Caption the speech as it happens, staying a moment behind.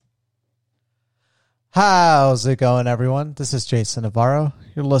How's it going, everyone? This is Jason Navarro.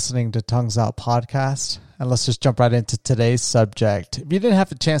 You're listening to Tongues Out Podcast, and let's just jump right into today's subject. If you didn't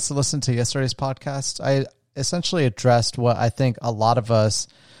have a chance to listen to yesterday's podcast, I essentially addressed what I think a lot of us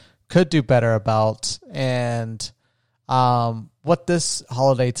could do better about, and what this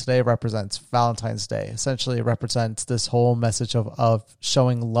holiday today represents. Valentine's Day essentially represents this whole message of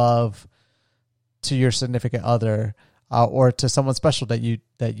showing love to your significant other. Or to someone special that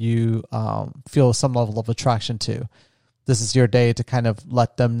you feel some level of attraction to. This is your day to kind of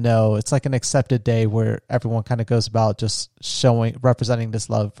let them know. It's like an accepted day where everyone kind of goes about just representing this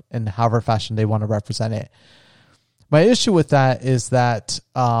love in however fashion they want to represent it. My issue with that is that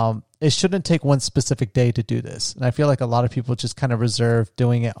it shouldn't take one specific day to do this. And I feel like a lot of people just kind of reserve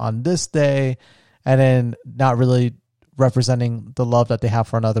doing it on this day and then not really representing the love that they have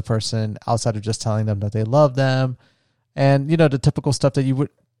for another person outside of just telling them that they love them. And, you know, the typical stuff that you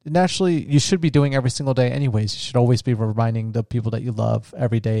should be doing every single day anyways. You should always be reminding the people that you love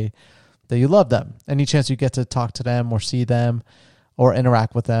every day that you love them. Any chance you get to talk to them or see them or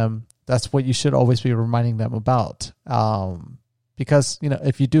interact with them, that's what you should always be reminding them about. Because, you know,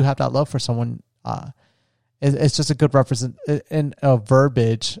 if you do have that love for someone, it's just a good in a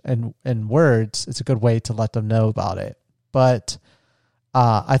verbiage and words. It's a good way to let them know about it. But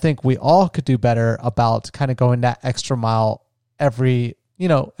I think we all could do better about kind of going that extra mile every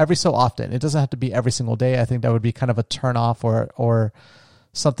so often. It doesn't have to be every single day. I think that would be kind of a turn off or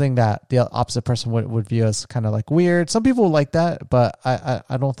something that the opposite person would view as kind of like weird. Some people like that, but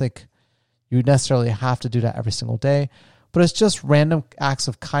I don't think you necessarily have to do that every single day. But it's just random acts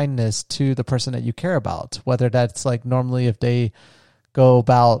of kindness to the person that you care about, whether that's like normally if they go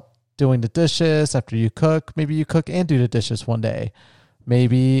about doing the dishes after you cook, maybe you cook and do the dishes one day.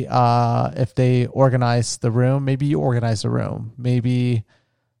 Maybe if they organize the room, maybe you organize the room. Maybe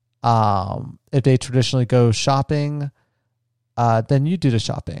if they traditionally go shopping, then you do the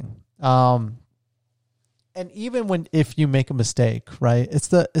shopping. And even if you make a mistake, right? It's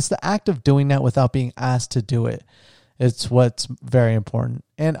the act of doing that without being asked to do it. It's what's very important.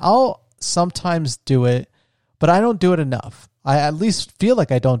 And I'll sometimes do it, but I don't do it enough. I at least feel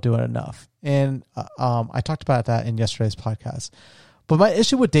like I don't do it enough. And I talked about that in yesterday's podcast. But my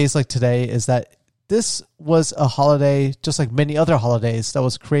issue with days like today is that this was a holiday, just like many other holidays, that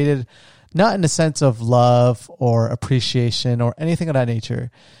was created not in the sense of love or appreciation or anything of that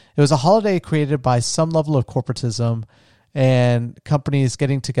nature. It was a holiday created by some level of corporatism and companies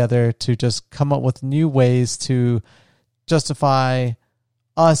getting together to just come up with new ways to justify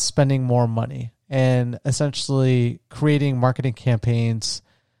us spending more money and essentially creating marketing campaigns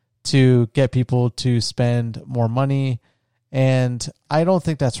to get people to spend more money. And I don't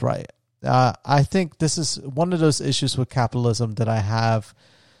think that's right. I think this is one of those issues with capitalism that I have.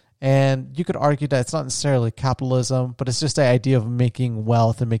 And you could argue that it's not necessarily capitalism, but it's just the idea of making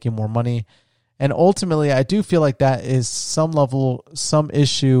wealth and making more money. And ultimately, I do feel like that is some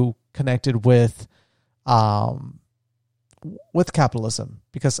issue connected with capitalism.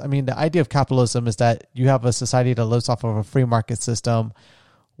 Because, I mean, the idea of capitalism is that you have a society that lives off of a free market system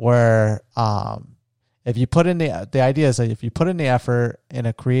where if you put in the idea is that if you put in the effort in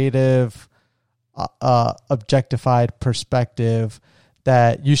a creative, objectified perspective,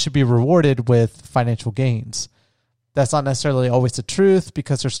 that you should be rewarded with financial gains. That's not necessarily always the truth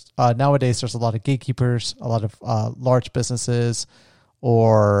because there's nowadays there's a lot of gatekeepers, a lot of large businesses,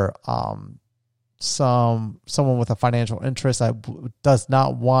 or someone with a financial interest that does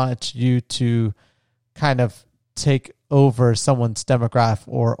not want you to kind of take over someone's demographic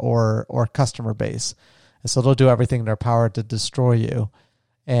or customer base. And so they'll do everything in their power to destroy you.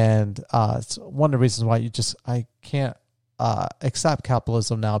 And it's one of the reasons why I can't accept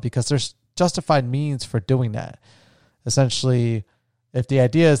capitalism now, because there's justified means for doing that. Essentially, if the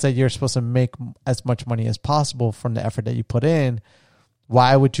idea is that you're supposed to make as much money as possible from the effort that you put in,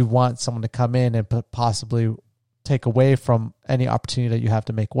 why would you want someone to come in and possibly take away from any opportunity that you have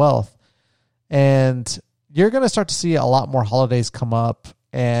to make wealth? And you're going to start to see a lot more holidays come up,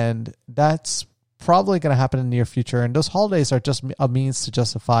 and that's probably going to happen in the near future. And those holidays are just a means to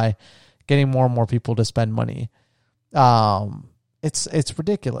justify getting more and more people to spend money. It's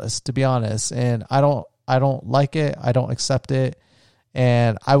ridiculous, to be honest. And I don't like it. I don't accept it.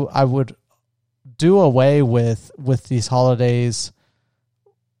 And I would do away with these holidays,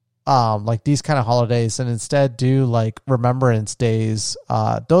 like these kind of holidays, and instead do like remembrance days.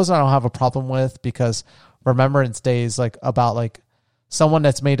 Those I don't have a problem with, because remembrance days like about like someone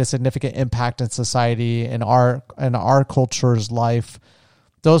that's made a significant impact in society and our culture's life.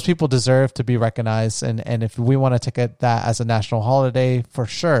 Those people deserve to be recognized, and if we want to take that as a national holiday, for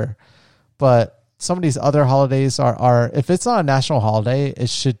sure. But some of these other holidays are if it's not a national holiday, it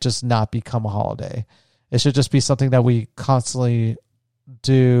should just not become a holiday. It should just be something that we constantly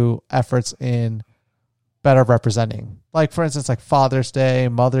do efforts in better representing. Like, for instance, like Father's Day,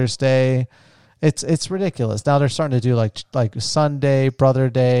 Mother's Day. It's ridiculous. Now they're starting to do like Sunday,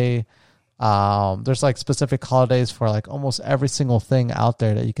 Brother Day. There's like specific holidays for like almost every single thing out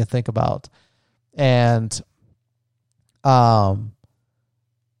there that you can think about. And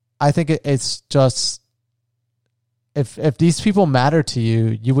I think it's just, if these people matter to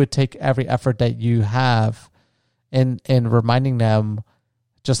you, you would take every effort that you have in reminding them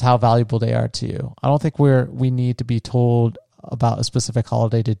just how valuable they are to you. I don't think we need to be told about a specific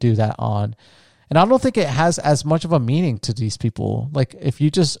holiday to do that on. And I don't think it has as much of a meaning to these people. Like, if you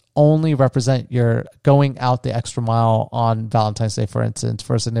just only represent your going out the extra mile on Valentine's Day, for instance,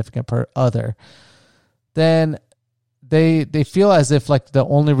 for a significant other, then they feel as if like the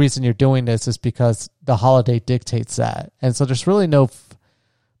only reason you're doing this is because the holiday dictates that. And so there's really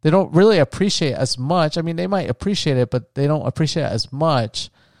they don't really appreciate as much. I mean, they might appreciate it, but they don't appreciate it as much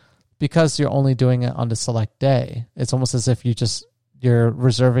because you're only doing it on the select day. It's almost as if you're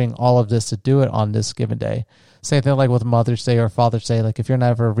reserving all of this to do it on this given day. Same thing like with Mother's Day or Father's Day. Like, if you're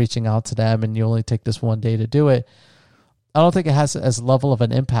never reaching out to them and you only take this one day to do it, I don't think it has as level of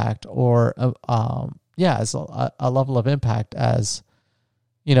an impact or, as a level of impact as,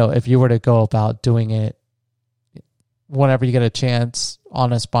 if you were to go about doing it whenever you get a chance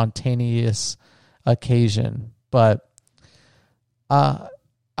on a spontaneous occasion. But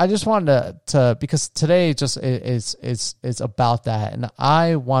I just wanted to because today just is about that, and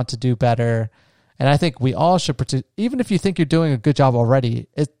I want to do better. And I think we all should, even if you think you're doing a good job already,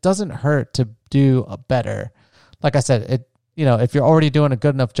 it doesn't hurt to do a better. Like I said, if you're already doing a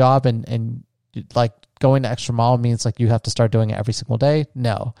good enough job and like going the extra mile means like you have to start doing it every single day.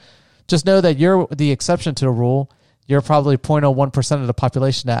 No, just know that you're the exception to the rule. You're probably 0.01% of the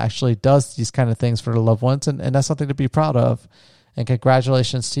population that actually does these kind of things for their loved ones. And that's something to be proud of. And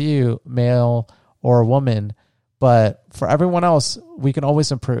congratulations to you, male or woman. But for everyone else, we can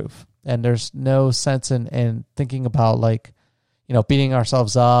always improve. And there's no sense in thinking about like, beating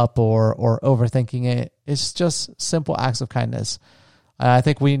ourselves up or overthinking it. It's just simple acts of kindness. And I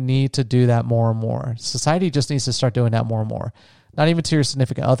think we need to do that more and more. Society just needs to start doing that more and more. Not even to your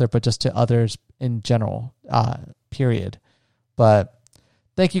significant other, but just to others in general, period. But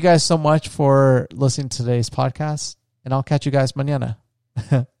thank you guys so much for listening to today's podcast. And I'll catch you guys mañana.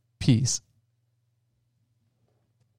 Peace.